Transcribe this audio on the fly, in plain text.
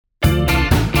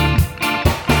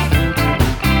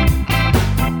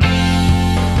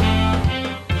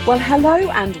Well, hello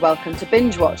and welcome to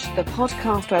Binge Watch, the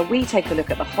podcast where we take a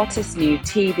look at the hottest new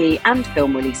TV and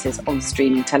film releases on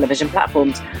streaming television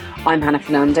platforms. I'm Hannah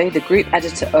Fernando, the group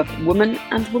editor of Woman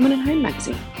and Woman at Home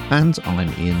magazine. And I'm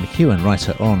Ian McEwen,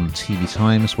 writer on TV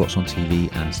Times, What's on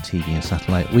TV and TV and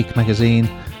Satellite Week magazine.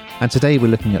 And today we're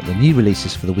looking at the new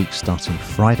releases for the week starting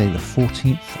Friday the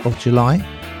 14th of July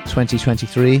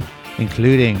 2023,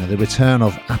 including the return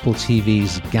of Apple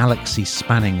TV's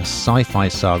galaxy-spanning sci-fi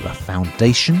saga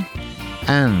Foundation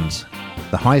and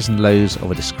the highs and lows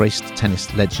of a disgraced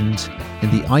tennis legend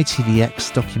in the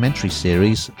ITVX documentary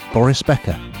series Boris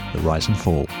Becker, The Rise and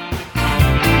Fall.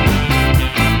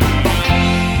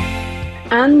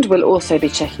 And we'll also be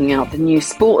checking out the new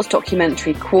sports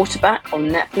documentary Quarterback on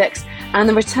Netflix and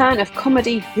the return of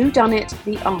comedy Whodunit,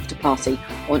 The Afterparty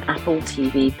on Apple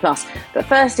TV+. But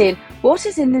first, Ian, what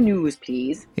is in the news,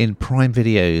 please? In Prime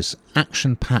Video's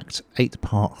action-packed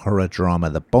 8-part horror drama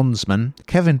The Bondsman,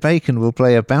 Kevin Bacon will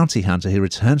play a bounty hunter who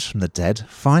returns from the dead,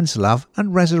 finds love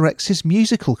and resurrects his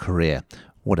musical career.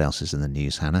 What else is in the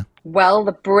news, Hannah? Well,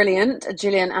 the brilliant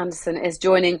Gillian Anderson is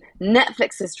joining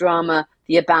Netflix's drama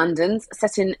The Abandons,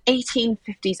 set in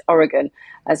 1850s Oregon,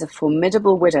 as a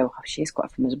formidable widow. Oh, she is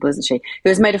quite formidable, isn't she? Who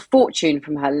has made a fortune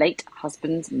from her late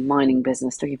husband's mining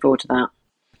business. Looking forward to that.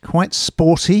 Quite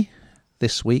sporty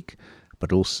this week,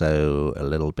 but also a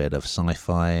little bit of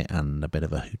sci-fi and a bit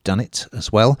of a whodunit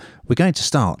as well. We're going to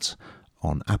start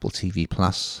on Apple TV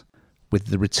Plus with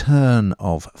the return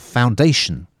of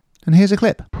Foundation. And here's a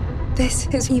clip. This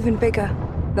is even bigger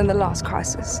than the last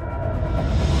crisis.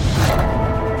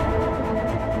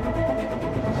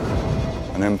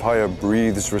 An empire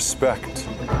breathes respect.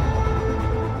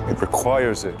 It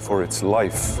requires it for its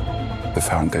life. The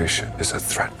Foundation is a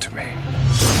threat to me.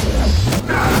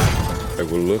 I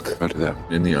will look at them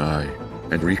in the eye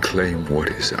and reclaim what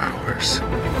is ours.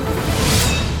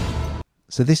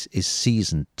 So this is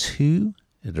season 2.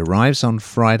 It arrives on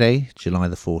Friday, July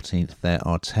the 14th. There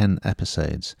are 10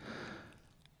 episodes.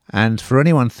 And for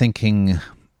anyone thinking,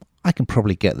 I can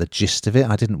probably get the gist of it.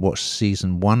 I didn't watch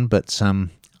season 1, but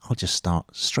I'll just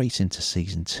start straight into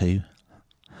season 2.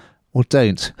 Or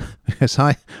don't, because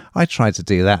I tried to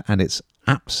do that and it's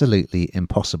absolutely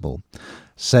impossible.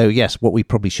 So yes, what we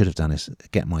probably should have done is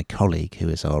get my colleague, who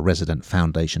is our resident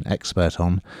Foundation expert,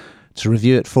 on to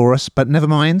review it for us. But never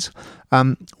mind.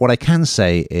 What I can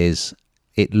say is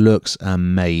it looks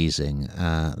amazing.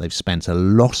 They've spent a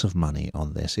lot of money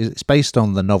on this. It's based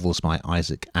on the novels by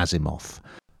Isaac Asimov.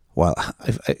 Well,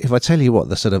 if I tell you what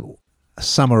the sort of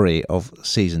summary of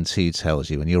season 2 tells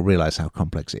you, and you'll realise how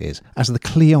complex it is. As the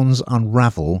Cleons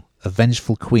unravel, a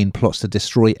vengeful queen plots to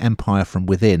destroy empire from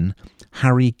within.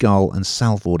 Harry, Gull and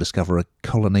Salvor discover a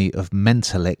colony of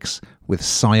mentalics with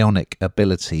psionic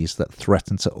abilities that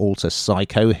threaten to alter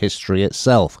psychohistory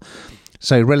itself.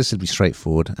 So relatively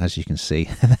straightforward, as you can see.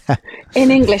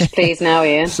 In English, please, now,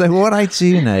 Ian. So what I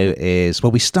do know is,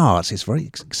 well, it's a very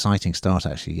exciting start,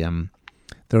 actually.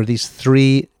 There are these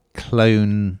 3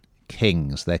 clone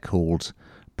kings. They're called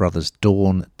Brothers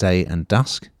Dawn, Day and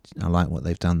Dusk. I like what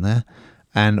they've done there.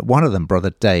 And one of them, Brother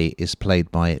Day, is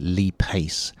played by Lee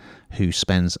Pace, who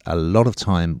spends a lot of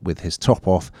time with his top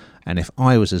off. And if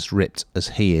I was as ripped as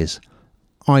he is,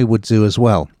 I would do as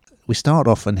well. We start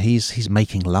off and he's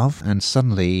making love, and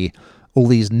suddenly all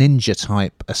these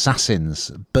ninja-type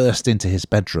assassins burst into his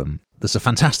bedroom. There's a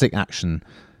fantastic action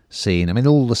scene. I mean,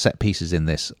 all the set pieces in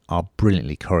this are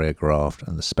brilliantly choreographed,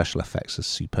 and the special effects are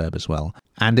superb as well.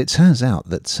 And it turns out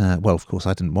that, well, of course,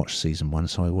 I didn't watch season 1,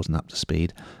 so I wasn't up to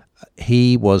speed.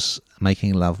 He was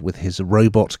making love with his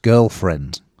robot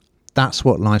girlfriend. That's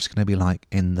what life's going to be like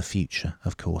in the future,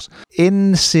 of course.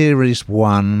 In series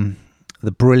 1...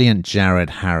 the brilliant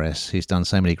Jared Harris, who's done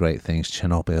so many great things,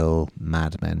 Chernobyl,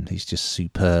 Mad Men, he's just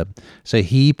superb. So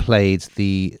he played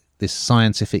this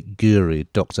scientific guru,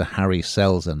 Dr. Harry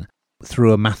Selzen.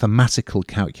 Through a mathematical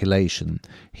calculation,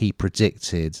 he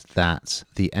predicted that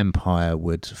the Empire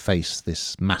would face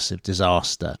this massive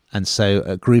disaster. And so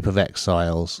a group of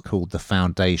exiles called the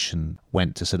Foundation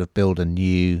went to sort of build a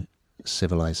new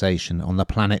civilization on the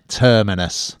planet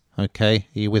Terminus. Okay,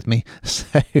 are you with me?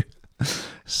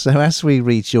 So as we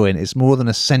rejoin, it's more than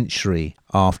a century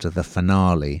after the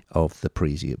finale of the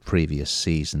previous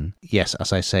season. Yes,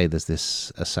 as I say, there's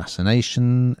this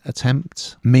assassination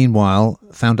attempt. Meanwhile,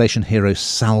 Foundation hero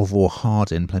Salvor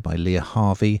Hardin, played by Leah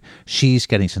Harvey, she's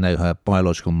getting to know her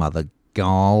biological mother,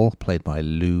 Gull, played by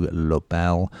Lou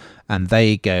Lobel, and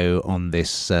they go on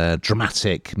this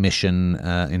dramatic mission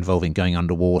involving going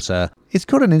underwater. It's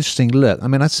got an interesting look. I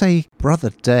mean, I'd say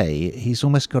Brother Day, he's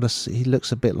almost got he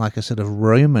looks a bit like a sort of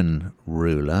Roman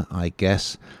ruler, I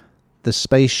guess. the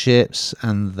spaceships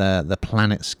and the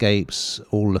planetscapes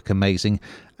all look amazing.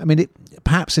 I mean,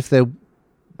 perhaps if there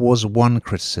was one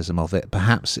criticism of it,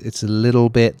 perhaps it's a little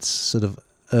bit sort of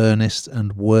earnest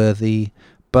and worthy.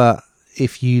 But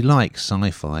if you like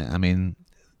sci-fi, I mean,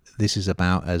 this is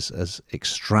about as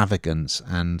extravagant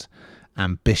and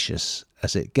ambitious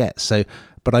as it gets. So,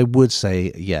 but I would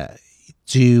say, yeah,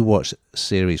 do watch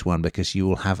series 1 because you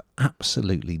will have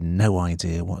absolutely no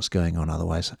idea what's going on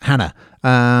otherwise. Hannah,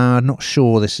 not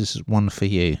sure this is one for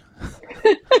you.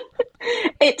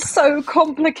 It's so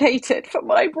complicated for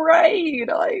my brain.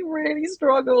 I really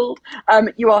struggled.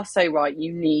 You are so right.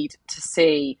 You need to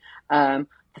see the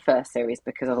first series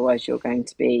because otherwise you're going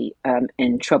to be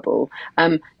in trouble.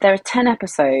 There are 10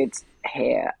 episodes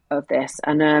here of this,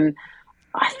 and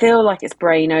I feel like it's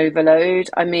brain overload.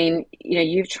 I mean,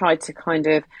 you've tried to kind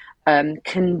of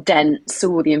condense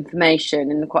all the information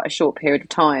in quite a short period of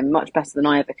time, much better than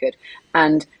I ever could.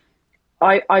 And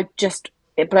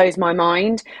it blows my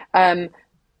mind. There's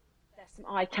some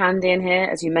eye candy in here,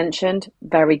 as you mentioned.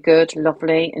 Very good,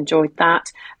 lovely, enjoyed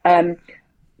that.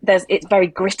 It's very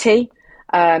gritty.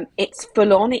 It's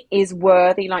full on. It is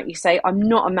worthy, like you say. I'm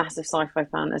not a massive sci-fi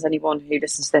fan, as anyone who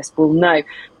listens to this will know,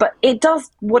 but it does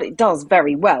what it does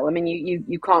very well. I mean,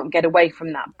 you can't get away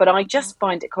from that. But I just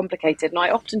find it complicated, and I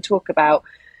often talk about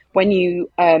when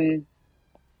you,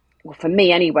 well, for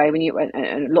me anyway, when you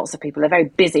and lots of people are very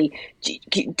busy,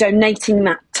 donating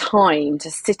that time to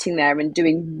sitting there and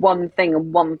doing one thing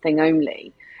and one thing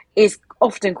only is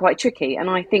often quite tricky, and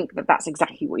I think that that's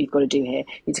exactly what you've got to do here.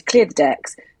 You need to clear the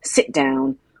decks, sit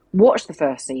down, watch the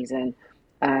first season,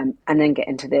 and then get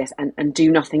into this and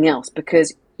do nothing else,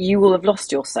 because you will have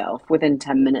lost yourself within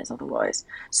 10 minutes otherwise.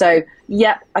 So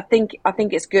yeah, I think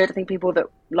it's good. I think people that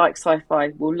like sci-fi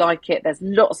will like it. There's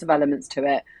lots of elements to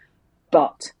it,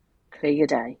 but clear your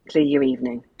day, clear your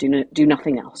evening, do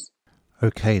nothing else.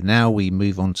 Okay, now we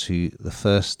move on to the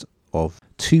first of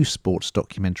 2 sports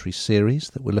documentary series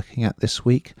that we're looking at this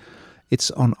week.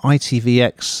 It's on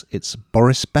ITVX. It's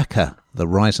Boris Becker, The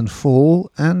Rise and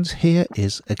Fall, and here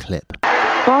is a clip.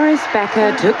 Boris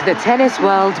Becker took the tennis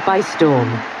world by storm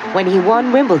when he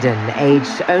won Wimbledon,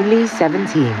 aged only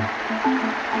 17.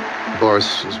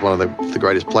 Boris is one of the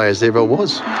greatest players there ever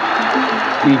was.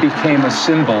 He became a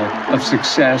symbol of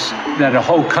success that a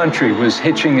whole country was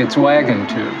hitching its wagon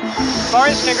to.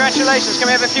 Boris, congratulations. Can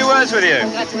we have a few words with you?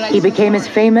 He became as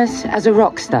famous as a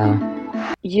rock star.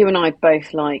 You and I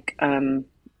both like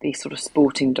these sort of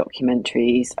sporting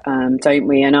documentaries, don't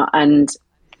we? And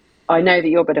I know that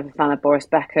you're a bit of a fan of Boris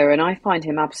Becker, and I find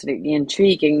him absolutely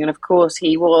intriguing. And of course,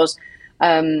 he was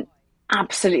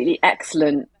absolutely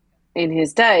excellent in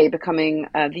his day, becoming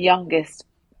the youngest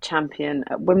champion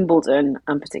at Wimbledon,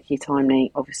 and particularly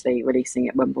timely, obviously releasing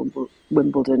it when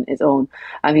Wimbledon is on.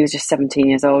 He was just 17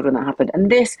 years old when that happened, and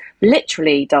this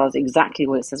literally does exactly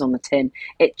what it says on the tin.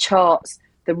 It charts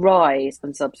the rise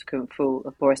and subsequent fall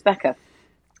of Boris Becker.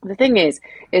 The thing is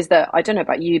that I don't know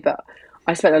about you, but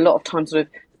I spent a lot of time sort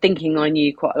of thinking I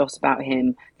knew quite a lot about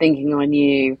him, thinking I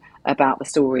knew about the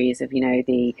stories of,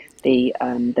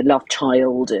 the love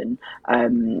child and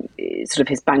sort of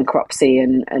his bankruptcy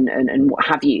and what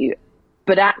have you.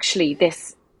 But actually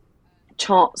this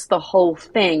charts the whole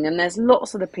thing, and there's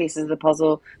lots of the pieces of the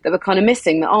puzzle that were kind of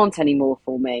missing that aren't anymore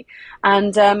for me.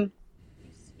 And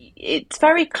it's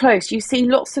very close. You see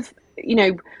lots of,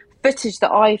 footage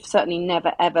that I've certainly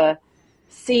never ever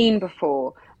seen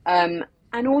before.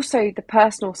 And also the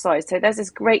personal side. So there's this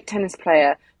great tennis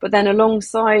player, but then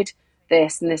alongside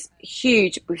this and this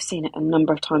huge, we've seen it a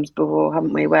number of times before,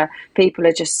 haven't we, where people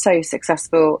are just so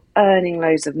successful, earning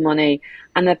loads of money,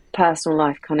 and their personal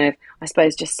life kind of, I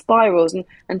suppose, just spirals.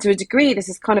 And to a degree, this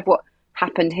is kind of what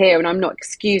happened here, and I'm not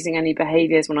excusing any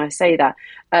behaviours when I say that.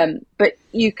 But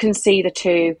you can see the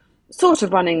two sort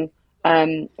of running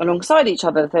alongside each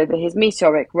other, so his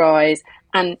meteoric rise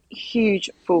and huge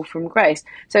fall from grace.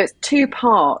 So it's 2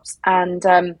 parts, and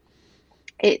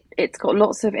it's got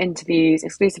lots of interviews,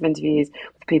 exclusive interviews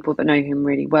with people that know him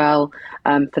really well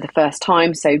for the first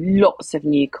time. So lots of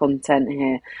new content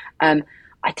here.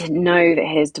 I didn't know that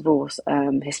his divorce,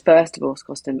 his first divorce,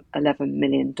 cost him $11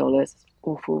 million.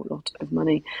 Awful lot of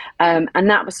money. And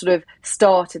that was sort of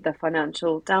started the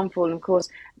financial downfall. And of course,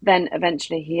 then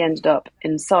eventually he ended up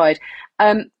inside.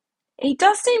 He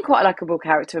does seem quite a likeable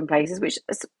character in places, which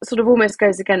sort of almost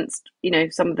goes against,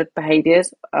 some of the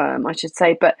behaviours, I should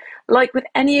say. But like with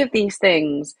any of these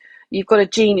things, you've got a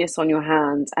genius on your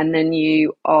hands, and then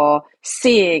you are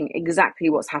seeing exactly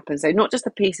what's happened. So not just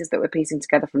the pieces that we're piecing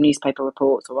together from newspaper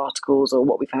reports or articles or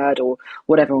what we've heard or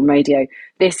whatever on radio.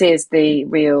 This is the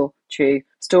real, true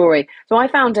story. So I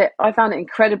found it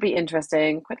incredibly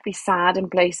interesting, incredibly sad in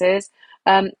places,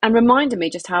 and reminded me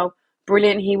just how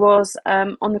brilliant he was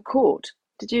on the court.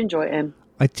 Did you enjoy him?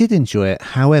 I did enjoy it.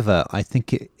 However, I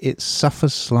think it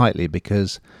suffers slightly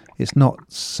because it's not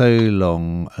so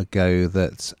long ago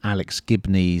that Alex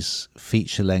Gibney's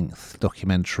feature-length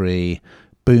documentary,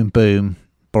 Boom Boom,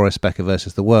 Boris Becker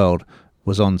versus the World,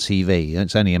 was on TV.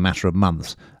 It's only a matter of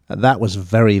months. That was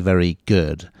very, very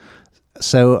good.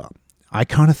 So I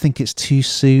kind of think it's too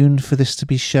soon for this to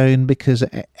be shown, because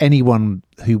anyone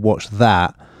who watched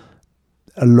that,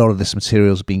 a lot of this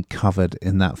material has been covered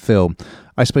in that film.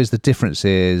 I suppose the difference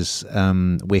is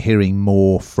we're hearing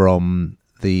more from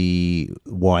the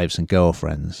wives and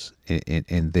girlfriends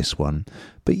in this one.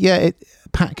 But yeah,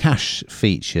 Pat Cash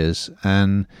features,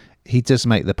 and he does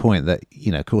make the point that,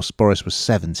 of course, Boris was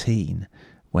 17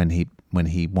 when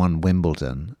he won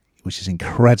Wimbledon, which is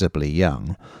incredibly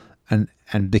young,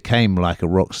 and became like a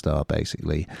rock star,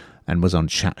 basically, and was on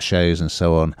chat shows and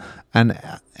so on. And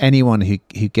anyone who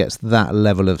gets that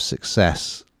level of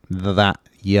success that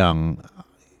young,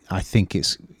 I think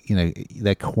it's,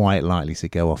 they're quite likely to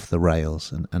go off the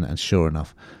rails. And sure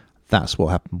enough, that's what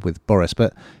happened with Boris.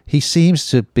 But he seems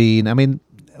to have been,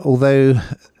 although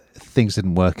things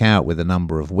didn't work out with a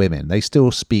number of women, they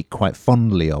still speak quite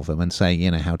fondly of him and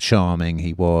saying, how charming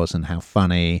he was and how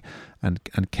funny and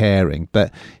caring.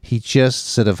 But he just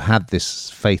sort of had this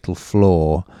fatal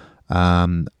flaw.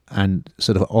 And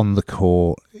sort of on the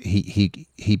court,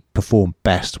 he performed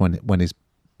best when his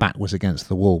back was against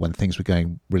the wall, when things were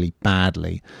going really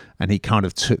badly, and he kind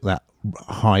of took that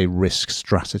high risk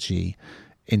strategy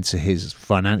into his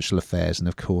financial affairs, and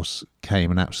of course came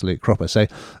an absolute cropper. So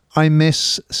I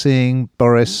miss seeing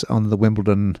Boris on the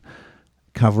Wimbledon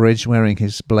coverage wearing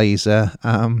his blazer,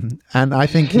 and I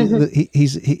think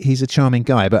he's a charming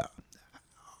guy. But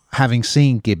having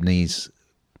seen Gibney's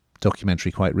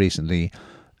documentary quite recently,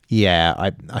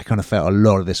 I kind of felt a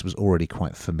lot of this was already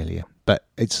quite familiar, but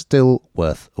it's still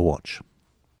worth a watch.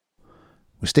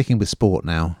 We're sticking with sport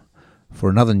now for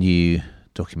another new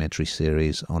documentary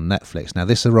series on Netflix. Now,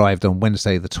 this arrived on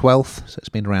Wednesday the 12th, so it's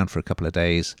been around for a couple of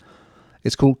days.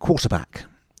 It's called Quarterback,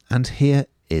 and here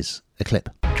is a clip.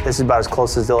 This is about as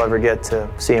close as they'll ever get to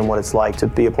seeing what it's like to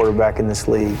be a quarterback in this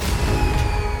league.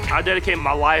 I dedicate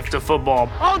my life to football.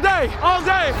 All day, all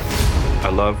day! I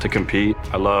love to compete.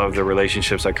 I love the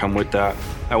relationships that come with that.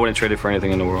 I wouldn't trade it for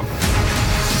anything in the world.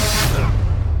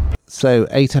 So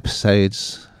 8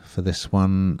 episodes for this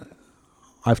one.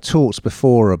 I've talked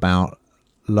before about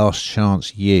Last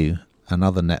Chance U,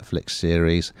 another Netflix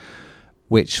series,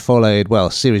 which followed,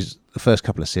 the first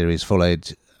couple of series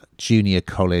followed junior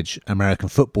college American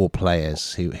football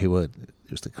players who were,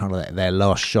 it was kind of their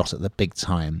last shot at the big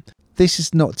time. This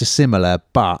is not dissimilar,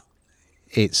 but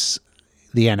it's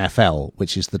the NFL,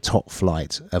 which is the top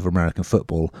flight of American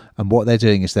football. And what they're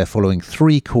doing is they're following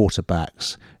 3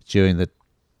 quarterbacks during the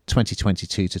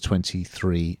 2022 to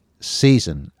 23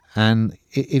 season. And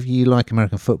if you like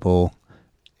American football,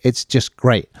 it's just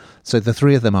great. So the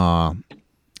 3 of them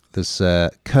there's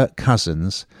Kirk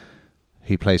Cousins,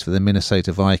 who plays for the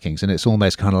Minnesota Vikings, and it's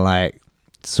almost kind of like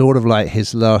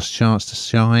his last chance to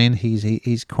shine.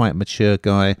 He's quite a mature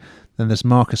guy. Then there's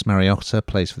Marcus Mariota,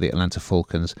 plays for the Atlanta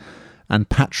Falcons, and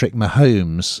Patrick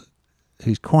Mahomes,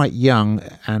 who's quite young,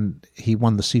 and he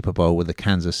won the Super Bowl with the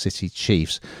Kansas City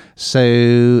Chiefs.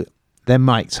 So they're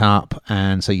mic'd up,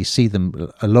 and so you see them,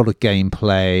 a lot of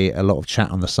gameplay, a lot of chat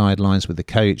on the sidelines with the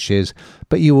coaches,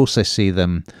 but you also see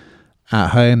them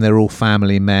at home. They're all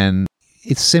family men.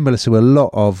 It's similar to a lot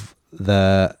of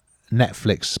the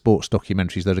Netflix sports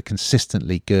documentaries that are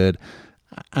consistently good,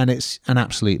 and it's an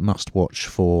absolute must-watch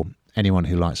for anyone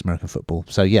who likes American football.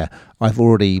 So yeah, I've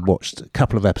already watched a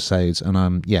couple of episodes, and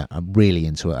I'm really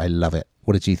into it. I love it.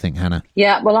 What did you think, Hannah?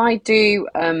 Yeah, well, I do.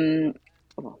 I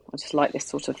just like this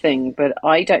sort of thing, but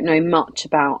I don't know much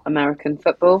about American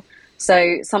football.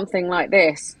 So something like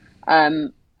this,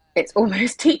 it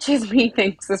almost teaches me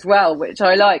things as well, which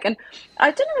I like. And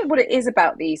I don't know what it is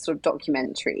about these sort of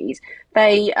documentaries.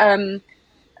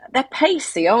 They're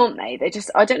pacey, aren't they?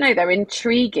 I don't know, they're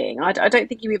intriguing. I don't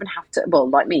think you even have to, well,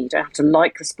 like me, you don't have to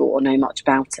like the sport or know much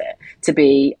about it to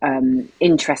be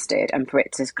interested and for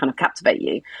it to kind of captivate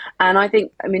you. And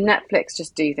Netflix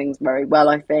just do things very well,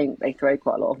 I think. They throw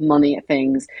quite a lot of money at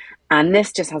things. And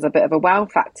this just has a bit of a wow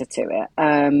factor to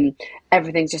it.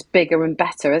 Everything's just bigger and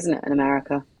better, isn't it, in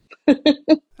America?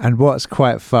 And what's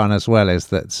quite fun as well is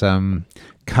that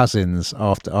Cousins,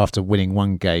 after winning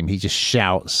one game, he just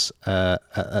shouts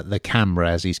at the camera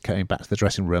as he's coming back to the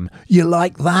dressing room, "You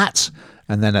like that?"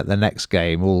 And then at the next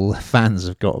game, all fans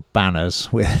have got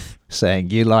banners with saying,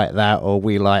 "You like that," or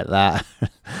 "We like that."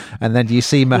 And then you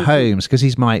see Mahomes, because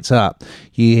he's mic'd up,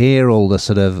 you hear all the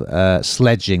sort of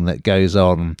sledging that goes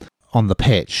on the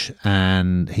pitch,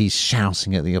 and he's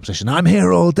shouting at the opposition, "I'm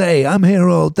here all day, I'm here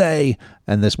all day."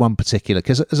 And there's one particular,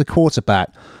 because as a quarterback,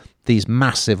 these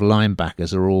massive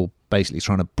linebackers are all basically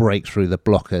trying to break through the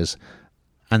blockers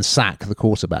and sack the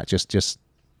quarterback, just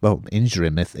injure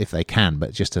him if they can,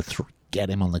 but just to get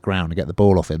him on the ground and get the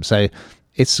ball off him. So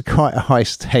it's quite a high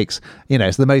stakes,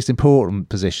 it's the most important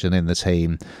position in the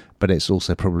team, but it's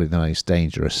also probably the most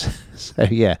dangerous. So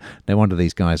yeah, no wonder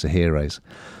these guys are heroes.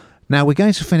 Now we're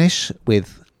going to finish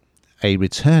with a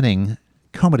returning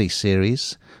comedy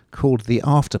series called The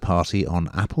Afterparty on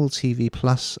Apple TV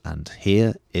Plus, and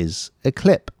here is a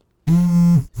clip.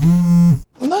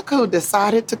 Look who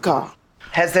decided to call.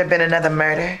 Has there been another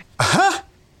murder?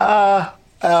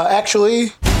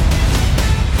 Actually...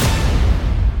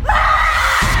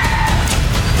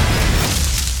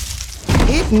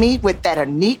 Hit me with that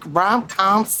unique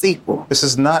rom-com sequel. This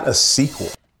is not a sequel.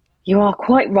 You are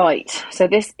quite right. So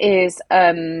this is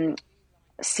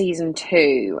season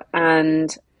 2,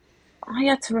 and I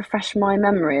had to refresh my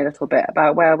memory a little bit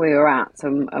about where we were at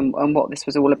and what this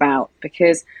was all about,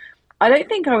 because I don't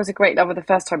think I was a great lover the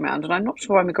first time round, and I'm not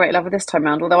sure I'm a great lover this time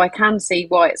round, although I can see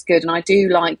why it's good, and I do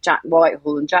like Jack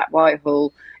Whitehall, and Jack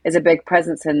Whitehall is a big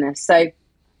presence in this. So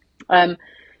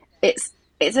it's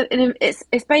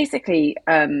basically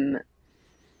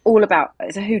all about,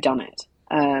 it's a whodunit.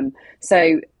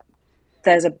 So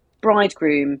there's a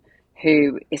bridegroom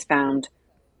who is found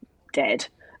dead,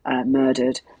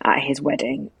 murdered at his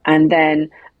wedding, and then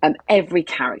every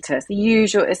character, it's the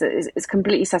usual, it's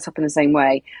completely set up in the same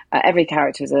way. Every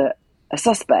character is a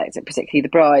suspect, particularly the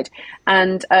bride,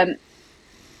 and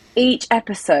each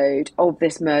episode of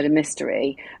this murder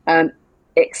mystery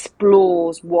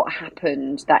explores what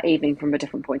happened that evening from a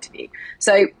different point of view.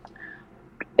 So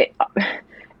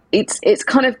it's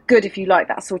kind of good if you like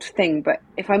that sort of thing, but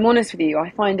if I'm honest with you, I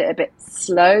find it a bit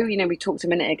slow. We talked a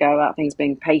minute ago about things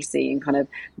being pacey and kind of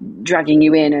dragging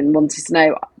you in and wanting to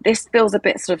know. This feels a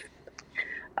bit sort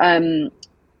of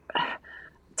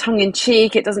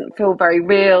tongue-in-cheek. It doesn't feel very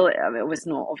real. It was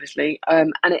not, obviously,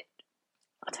 and I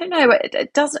don't know.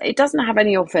 It doesn't have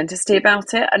any authenticity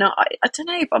about it, and I don't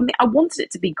know. I wanted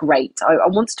it to be great. I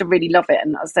wanted to really love it,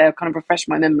 and as I say, I kind of refreshed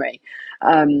my memory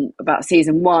about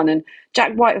season 1. And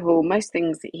Jack Whitehall, most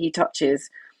things that he touches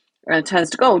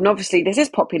turns to gold. And obviously, this is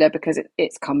popular because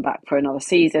it's come back for another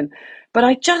season. But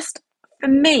I don't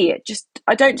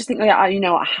just think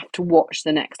I have to watch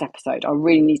the next episode. I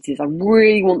really need to. I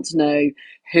really want to know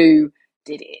who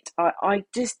did it. I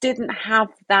just didn't have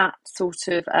that sort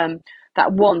of.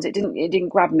 That want, it didn't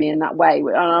grab me in that way.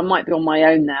 And I might be on my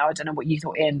own now. I don't know what you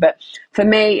thought, Ian, but for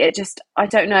me, I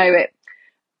don't know.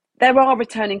 There are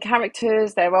returning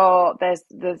characters.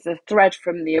 There's a thread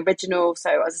from the original. So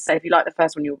as I say, if you like the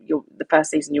first one, the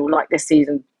first season, you'll like this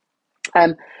season.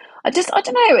 I don't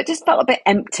know. It just felt a bit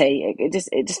empty. It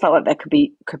just felt like there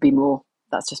could be more.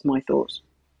 That's just my thoughts.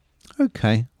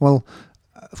 Okay, well.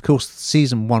 Of course,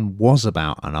 season 1 was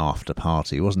about an after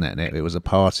party, wasn't it? And it was a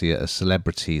party at a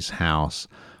celebrity's house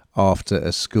after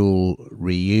a school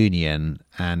reunion,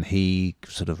 and he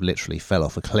sort of literally fell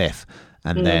off a cliff.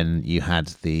 And then you had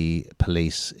the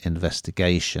police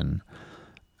investigation.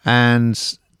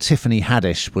 And Tiffany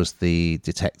Haddish was the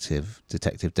detective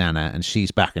Dana, and she's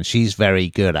back, and she's very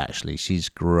good, actually. She's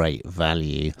great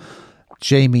value.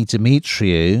 Jamie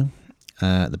Demetriou,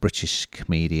 the British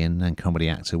comedian and comedy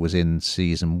actor, was in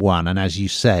season 1, and as you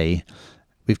say,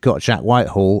 we've got Jack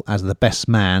Whitehall as the best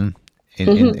man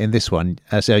in this one.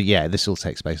 So yeah, this all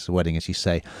takes place at the wedding, as you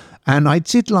say. And I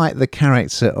did like the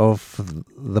character of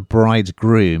the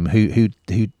bridegroom who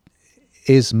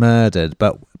is murdered,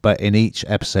 but in each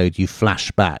episode you flash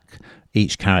back.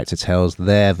 Each character tells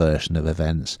their version of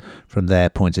events from their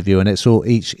point of view, and it's all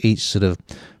each sort of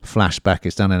flashback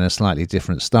is done in a slightly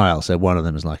different style. So one of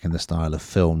them is like in the style of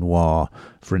film noir,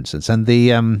 for instance. And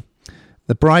the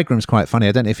bridegroom's quite funny.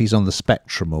 I don't know if he's on the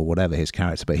spectrum or whatever, his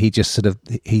character, but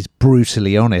he's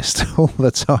brutally honest all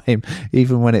the time,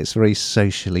 even when it's very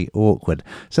socially awkward.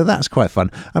 So that's quite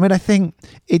fun. I mean, I think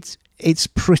it's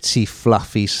pretty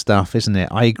fluffy stuff, isn't it?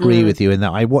 I agree with you in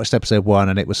that I watched episode 1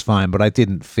 and it was fine, but I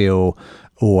didn't feel,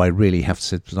 I really have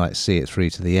to see it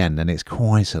through to the end. And it's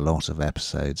quite a lot of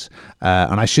episodes.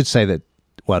 And I should say that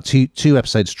two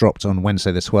episodes dropped on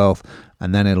Wednesday the 12th,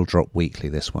 and then it'll drop weekly,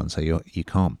 this one. So you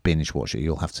can't binge watch it.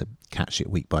 You'll have to catch it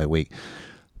week by week.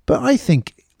 But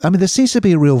there seems to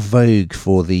be a real vogue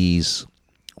for these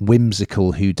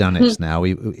whimsical whodunits now,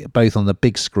 both on the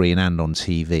big screen and on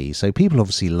TV. So people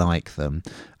obviously like them.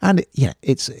 And yeah,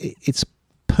 it's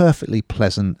perfectly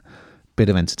pleasant bit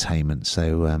of entertainment.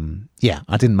 So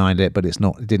I didn't mind it, but it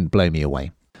didn't blow me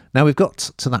away. Now we've got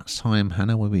to that time,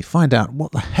 Hannah, where we find out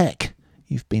what the heck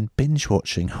you've been binge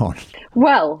watching on.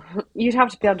 Well, you'd have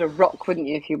to be under a rock, wouldn't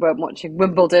you, if you weren't watching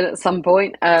Wimbledon at some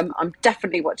point. I'm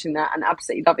definitely watching that and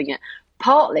absolutely loving it.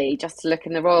 Partly just to look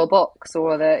in the royal box,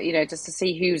 or just to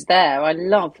see who's there. I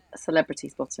love celebrity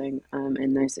spotting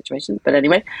in those situations. But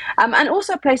anyway, and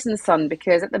also a place in the sun,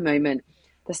 because at the moment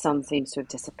the sun seems to have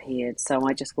disappeared. So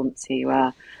I just want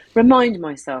to remind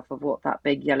myself of what that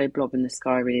big yellow blob in the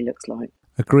sky really looks like.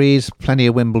 Agreed. Plenty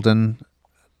of Wimbledon,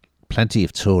 plenty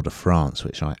of Tour de France,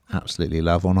 which I absolutely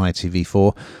love on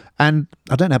ITV4. And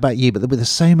I don't know about you, but there's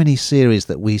so many series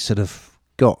that we sort of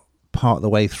got part of the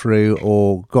way through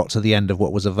or got to the end of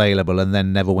what was available and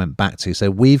then never went back to. So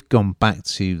we've gone back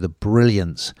to the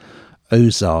brilliant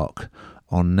Ozark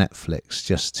on Netflix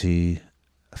just to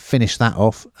finish that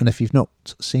off. And if you've not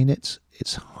seen it,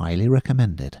 it's highly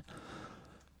recommended.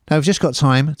 Now, we've just got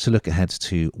time to look ahead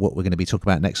to what we're going to be talking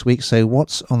about next week. So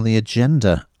what's on the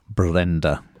agenda,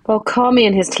 Brenda? Well, Kami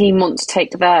and his team want to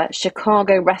take their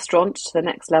Chicago restaurant to the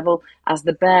next level as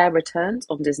The Bear returns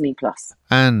on Disney+.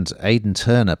 And Aidan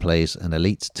Turner plays an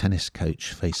elite tennis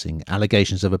coach facing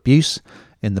allegations of abuse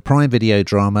in the Prime Video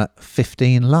drama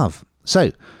 15 Love.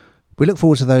 So, we look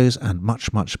forward to those and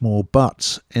much, much more.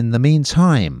 But in the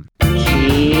meantime...